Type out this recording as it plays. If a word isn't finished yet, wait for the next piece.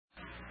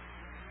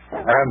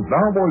And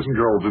now, boys and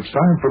girls, it's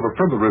time for the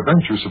further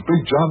adventures of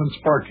Big John and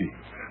Sparkie.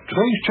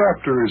 Today's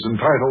chapter is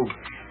entitled,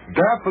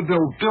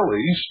 Daffodil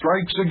Dilly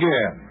Strikes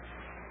Again.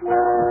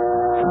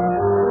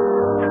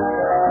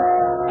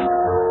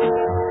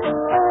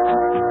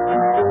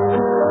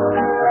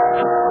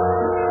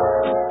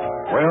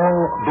 Well,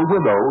 the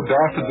widow,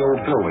 Daffodil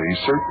Dilly,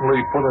 certainly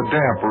put a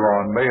damper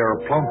on Mayor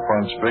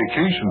Plumpfront's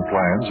vacation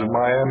plans in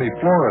Miami,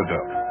 Florida.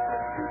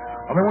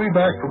 On our way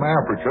back from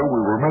Africa,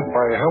 we were met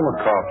by a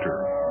helicopter,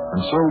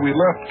 and so we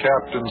left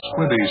Captain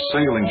Squinty's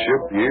sailing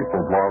ship, the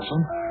April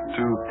Blossom,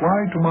 to fly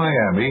to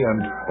Miami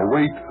and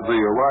await the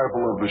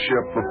arrival of the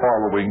ship the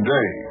following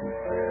day.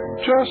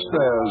 Just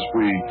as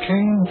we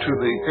came to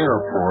the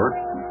airport,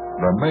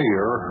 the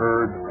mayor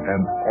heard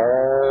an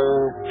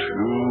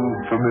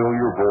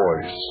all-too-familiar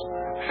voice.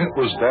 It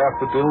was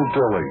Daffodil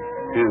Dilly,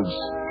 his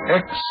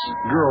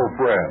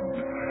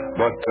ex-girlfriend.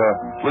 But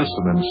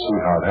listen and see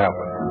how it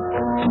happened.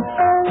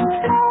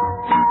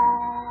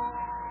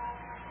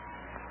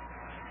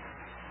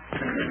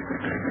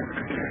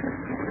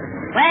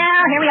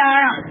 Well, here we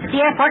are at the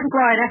airport in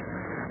Florida.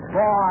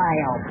 Boy,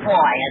 oh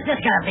boy, is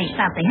this going to be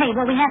something. Hey,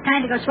 will we have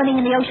time to go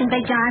swimming in the ocean,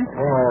 Big John?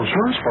 Oh,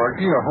 sure,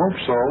 Sparkie, I hope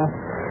so.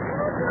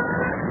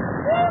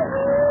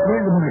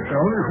 Wait a minute,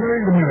 fellas,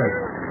 wait a minute.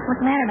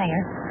 What's the matter,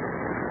 Mayor?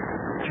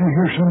 Did you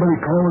hear somebody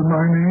calling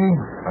my name?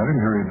 I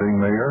didn't hear anything,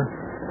 Mayor.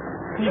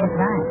 He was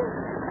right.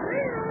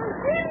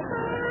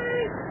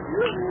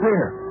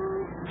 Where?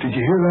 Did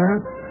you hear that?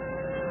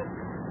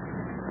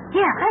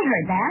 Yeah, I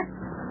heard that.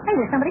 Hey,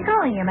 there's somebody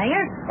calling you,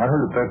 Mayor. I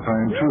heard it that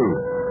time, too.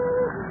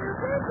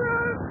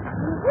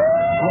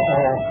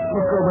 Uh-oh.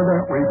 Look over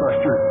that way,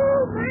 Buster.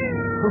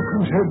 Look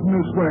who's heading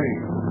this way.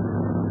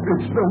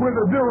 It's the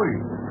widow Dilly.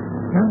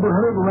 Remember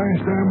her the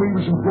last time we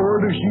was in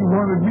Florida? She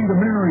wanted me to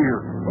marry her.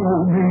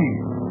 Oh, me.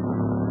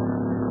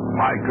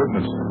 My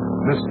goodness.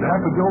 Miss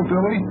Daffodil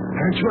Dilly?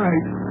 That's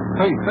right.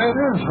 Hey, that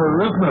is her,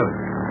 isn't it?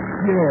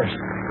 Yes.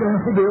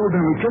 Daffodil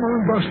Dilly. Come on,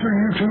 Buster,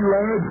 you two,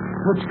 lad.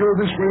 Let's go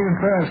this way and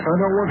fast. I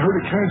don't want her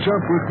to catch up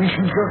with me.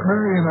 She's got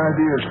marrying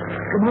ideas.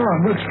 Come on,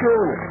 let's go.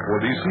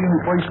 Well, do you see any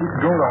place we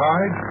can go to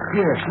hide?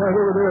 Yes, right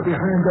over there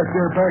behind that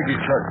there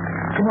baggage truck.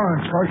 Come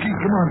on, Sparkie.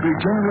 Come on, Big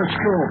John. Let's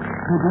go.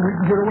 Maybe we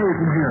can get away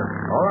from here.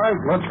 All right,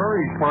 let's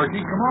hurry,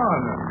 Sparkie. Come on.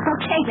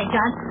 Okay, Big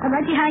John. I'm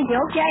right behind you.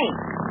 Okay.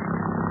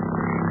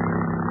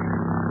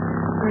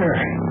 There.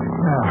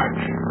 Now,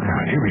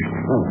 here we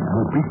go.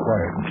 Oh, be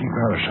quiet and keep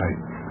out of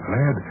sight.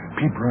 Lad,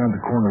 peep around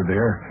the corner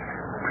there.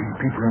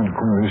 Peep around the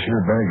corner of this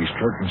here baggage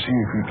truck and see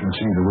if you can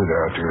see the widow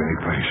out there any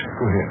place.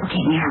 Go ahead.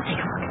 Okay, Mayor, I'll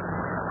take a look.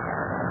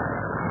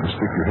 Don't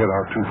stick your head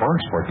out too far,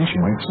 Sparkie. She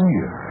might see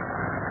you.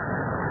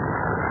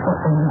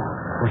 Uh-oh.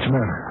 What's the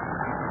matter?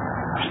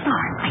 I saw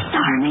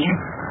her, Mayor.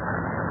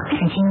 I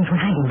think she knows we're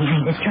hiding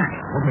behind this truck.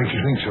 What makes you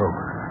think so?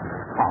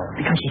 Oh,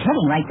 because she's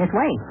heading right this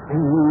way.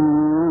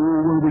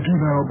 Oh, what do we do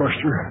now,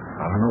 Buster?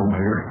 I don't know,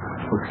 Mayor.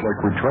 Looks like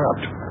we're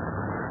trapped.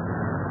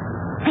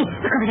 Hey,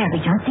 look over there,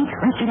 Big John. See?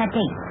 Right through that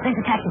gate. There's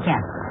a taxi cab.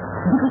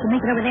 You think we can make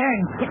it over there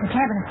and get in the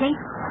cab and escape?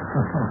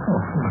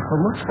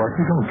 Look,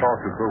 Sparkie, don't talk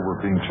as though we're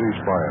being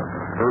chased by a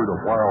herd of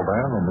wild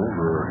animals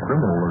or a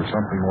criminal or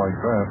something like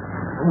that.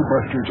 Oh,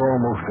 Buster, it's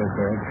almost that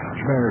bad.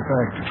 As a matter of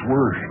fact, it's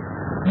worse.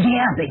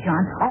 Yeah, Big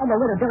John. All the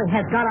little Dilly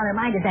has got on her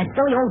mind is that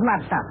silly old love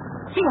stuff.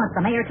 She wants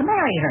the mayor to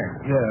marry her.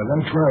 Yeah,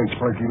 that's right,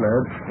 Sparkie,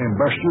 lad. And,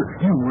 Buster,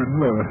 you wouldn't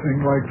let a thing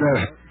like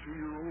that happen to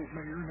your old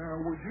mayor now,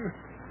 would you?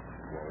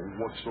 Well,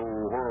 what's so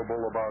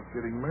horrible about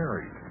getting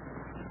married?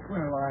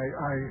 Well,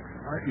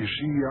 you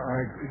see, Well,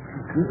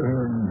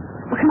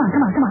 come on.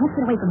 Let's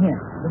get away from here.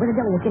 The widow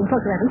Dilly is getting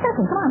closer every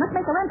second. Come on, let's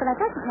make a run for that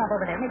taxi cab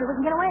over there. Maybe we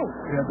can get away.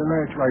 Yeah, then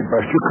that's right,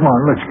 Buster. Come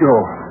on, let's go.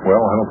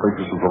 Well, I don't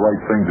think this is the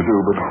right thing to do,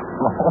 but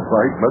all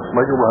right, let's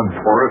make a run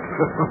for it.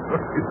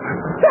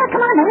 Yeah,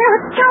 come on,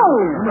 Mayor, let's go.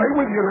 Right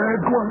with you, lad.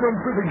 Go on, run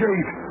for the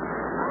gate.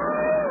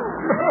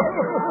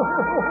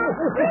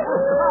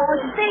 Oh,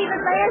 save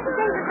us, Mayor.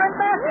 Save us, run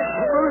faster.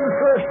 I'm running as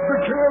fast as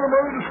I can. I'm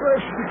running as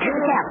fast as I can.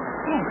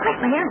 Yeah,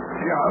 quick, Mayor.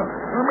 Yeah,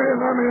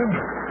 I'm in.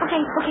 Okay,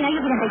 now you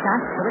get in, Big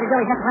John. The widow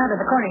Dilly hasn't rounded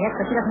the corner yet,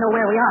 so she doesn't know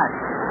where we are.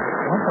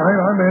 All right,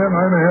 I'm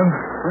in.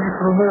 Bring us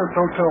to the nearest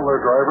hotel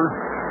there, driver.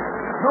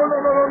 No.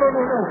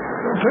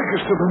 Don't take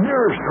us to the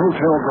nearest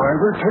hotel,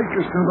 driver. Take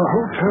us to the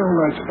hotel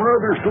that's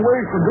farthest away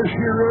from this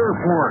here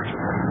airport.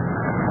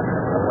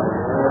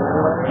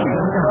 Here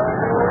we go.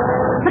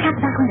 Look out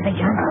the back window, Big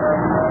John.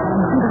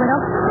 You see the widow?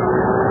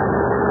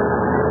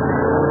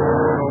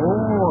 No,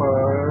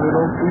 I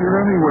don't see her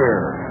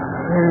anywhere.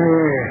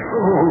 Hey,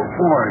 oh,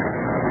 boy.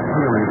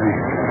 What a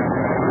relief.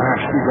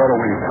 Last we got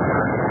away from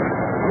her.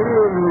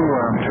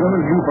 Oh, I'm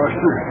telling you,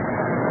 Buster,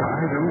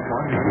 I don't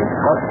want to get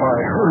caught by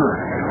her.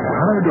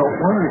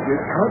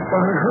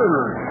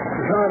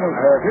 Because I don't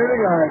have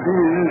any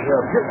ideas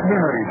of getting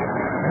married.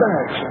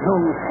 That's no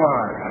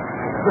fun.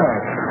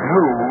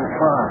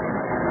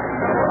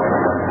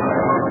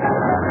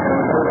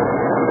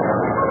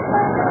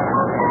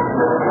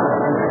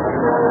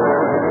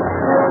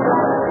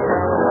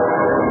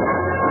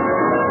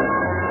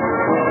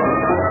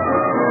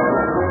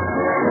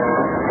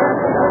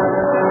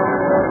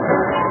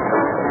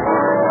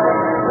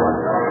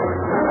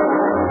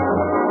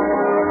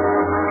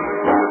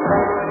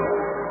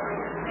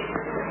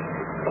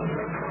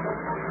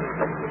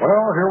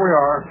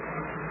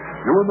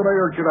 the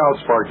mayor get out,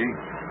 Sparkie.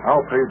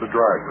 I'll pay the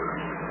driver.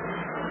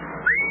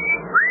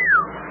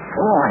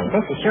 Boy,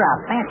 this is sure a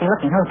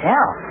fancy-looking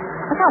hotel.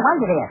 Look how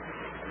white it is.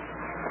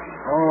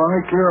 All I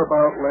care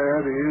about,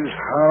 lad, is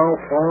how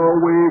far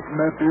away from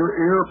that there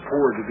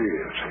airport it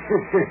is.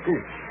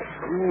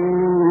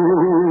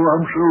 Oh,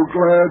 I'm so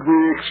glad we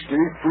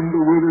escaped from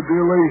the widow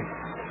Dilly.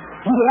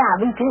 Yeah,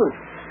 me too.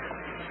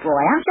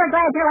 Boy, I'm sure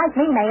glad you're like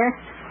me, Mayor.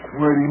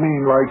 What do you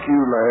mean, like you,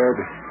 lad?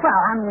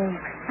 Well,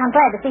 I'm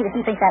glad to see that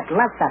you think that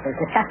love stuff is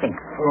disgusting.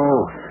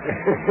 Oh,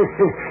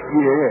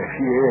 yes.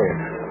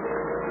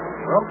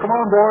 Well, come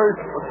on, boys.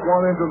 Let's go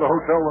on into the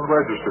hotel and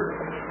register.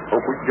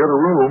 Hope we can get a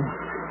room.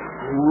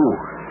 Ooh,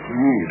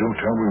 gee, don't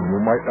tell me we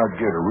might not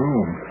get a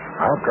room.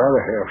 I've got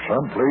to have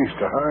some place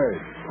to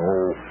hide.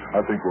 Oh,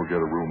 I think we'll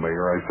get a room,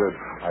 Mayor. I said,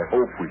 I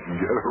hope we can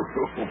get a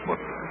room.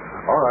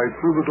 All right,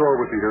 through the door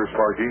with you here,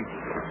 Sparkie.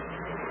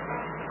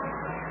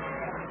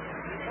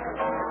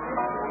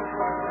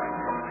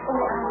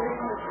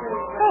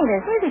 Hey,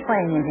 there's music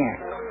playing in here.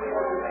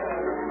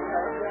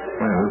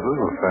 Man, this is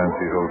a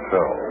fancy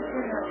hotel.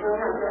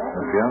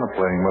 The piano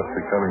playing must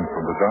be coming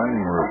from the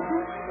dining room.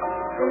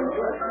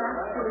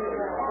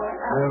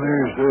 Well,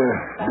 there's the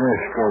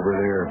desk over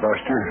there,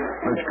 Buster.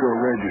 Let's go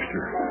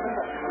register.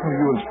 Well,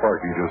 you and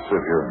Sparkie just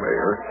sit here,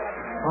 Mayor.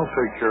 I'll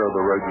take care of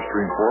the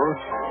registering for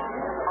us.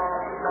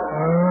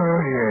 Oh,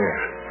 yes.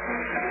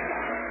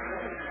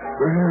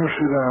 Well,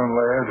 sit down,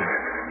 lad.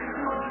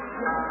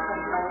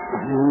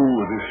 Ooh,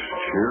 this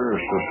chair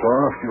is so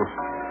soft you'll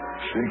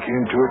sink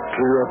into it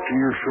clear up to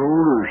your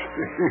shoulders.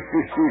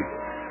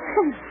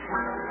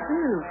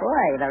 Ooh,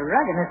 boy, the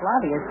rug in this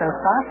lobby is so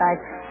soft, I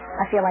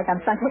feel like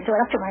I'm sunk into it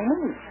up to my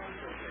knees.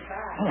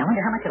 Hey, I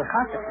wonder how much it'll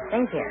cost us to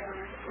stay here.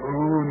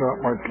 Oh, not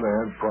much,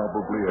 lad.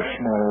 Probably a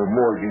small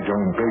mortgage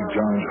on Big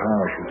John's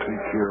house will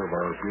take care of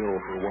our bill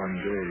for one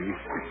day.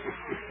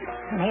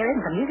 Mayor,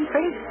 isn't the music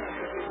pretty?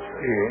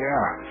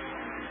 Yeah.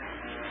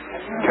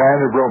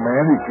 Kind of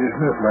romantic,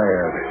 isn't it,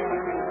 lad?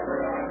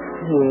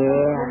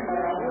 Yeah.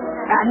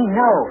 I mean,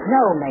 no,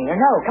 Mayor,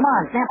 no. Come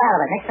on, snap out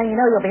of it. Next thing you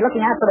know, you'll be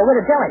looking out for the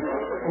widow Dilly.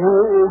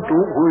 Oh,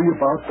 don't worry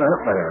about that,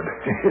 lad.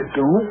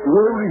 Don't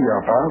worry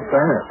about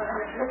that.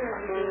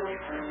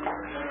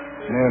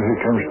 And here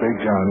comes Big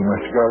John. He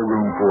must have got a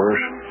room for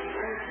us.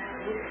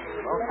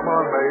 Well, come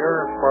on,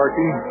 Mayor,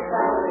 Sparkie.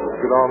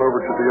 Get on over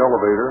to the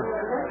elevator.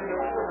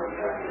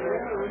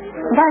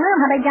 You got a room,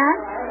 huh, Big John?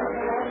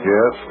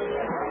 Yes.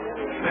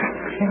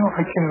 You know,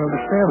 I can't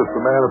understand it.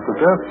 The man at the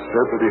desk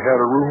said that he had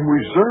a room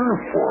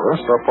reserved for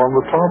us up on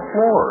the top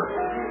floor.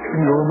 Can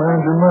you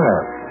imagine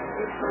that?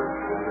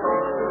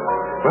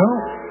 Well,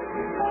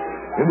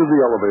 into the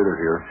elevator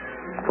here.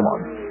 Come on.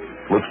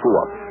 Let's go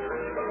up.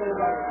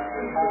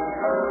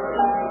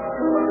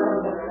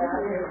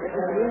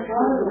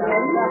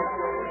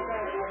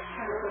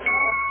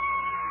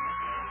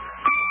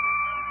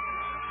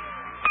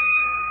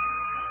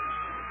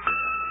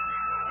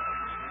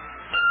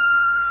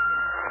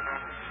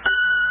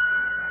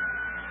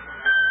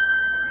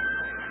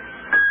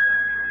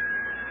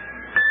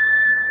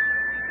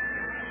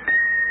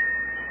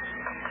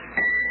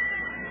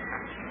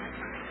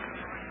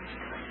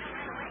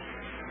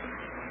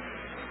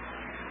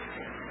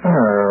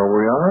 There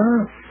we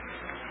are.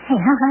 Hey,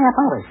 how high up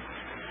are we?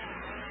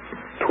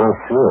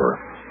 12th floor.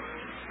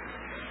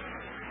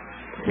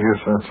 Yes,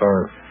 that's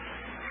our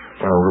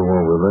room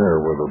over there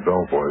where the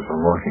bellboy's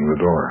unlocking the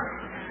door.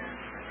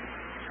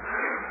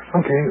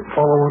 Okay,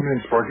 follow him in,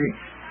 Sparkie.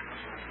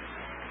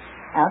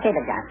 Okay,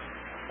 Big John.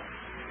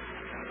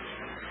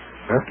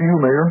 After you,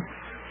 Mayor.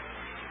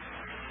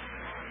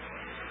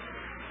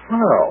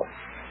 Well,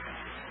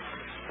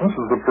 this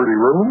is a pretty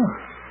room.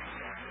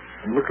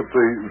 And look at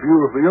the view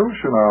of the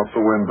ocean out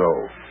the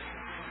window.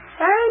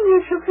 And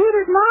you should put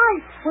it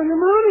night when the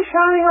moon is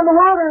shining on the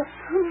water.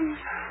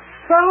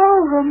 So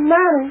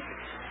romantic.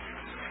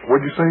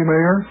 What'd you say,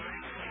 Mayor?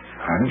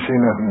 I didn't say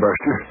nothing,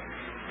 Buster.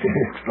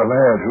 It's the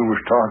lad who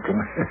was talking.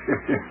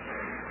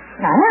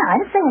 No, I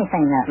didn't say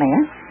anything,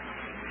 Mayor.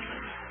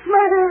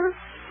 Matter.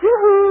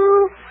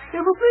 Yoo-hoo.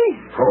 It will be.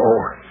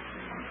 Oh,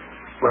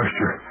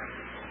 Buster,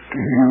 do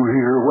you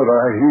hear what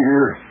I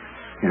hear?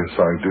 Yes,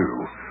 I do.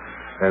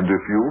 And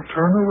if you'll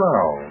turn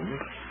around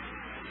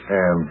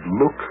and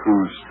look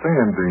who's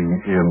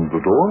standing in the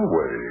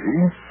doorway.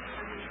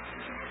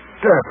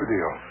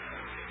 Daffodil.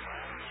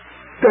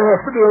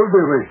 Daffodil,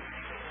 Dilly.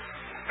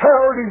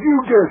 How did you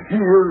get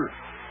here?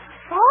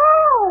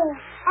 Oh,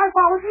 I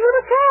followed you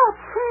to camp.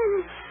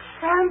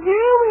 And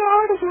here we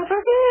are together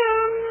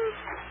again.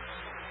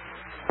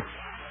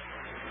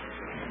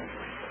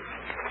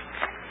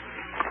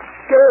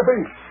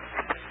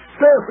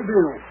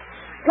 Daffodil,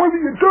 what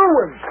are you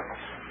doing?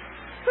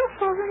 Just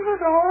closing the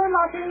door and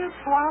locking it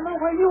so I know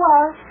where you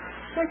are.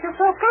 Make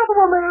yourself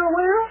comfortable, Mayor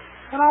Will,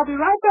 and I'll be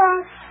right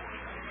back.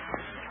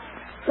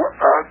 What?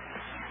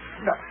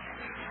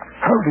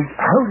 How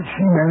did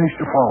she manage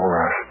to follow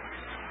us?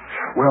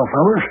 Well,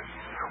 fellas,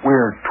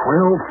 we're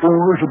 12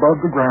 floors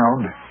above the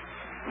ground,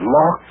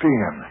 locked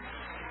in.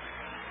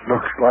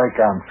 Looks like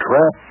I'm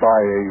trapped by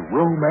a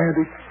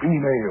romantic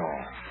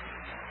female.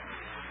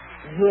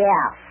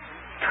 Yeah.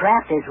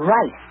 Trapped is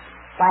right.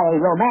 Why a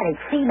romantic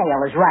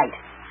female is right.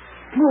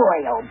 Boy,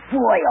 oh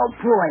boy, oh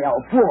boy,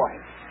 oh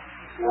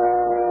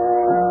boy.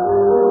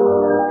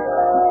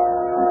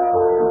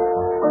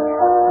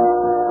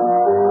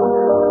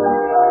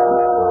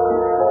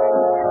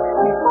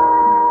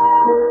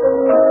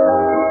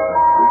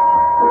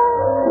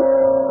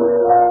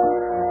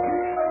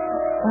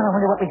 Well, I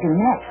wonder what we do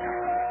next.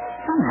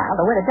 Somehow,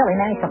 the widow Dilly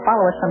managed to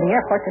follow us from the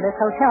airport to this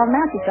hotel, and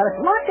now she's got us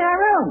locked in our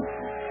room.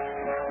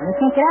 And we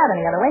can't get out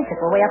any other way because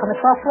we're way up on the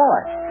 12th floor.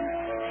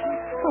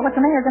 Well, what's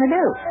the mayor going to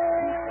do?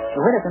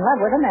 The widow's in love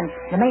with him, and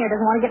the mayor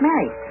doesn't want to get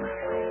married.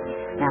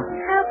 Now,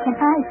 how can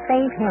I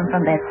save him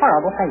from this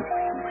horrible fate?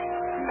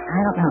 I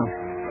don't know.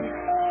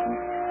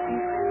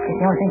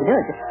 The only thing to do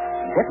is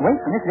just wait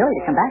for Miss Dilly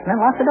to come back and then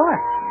lock the door.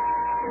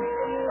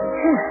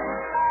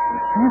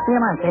 Well, see you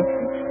tomorrow,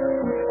 kids.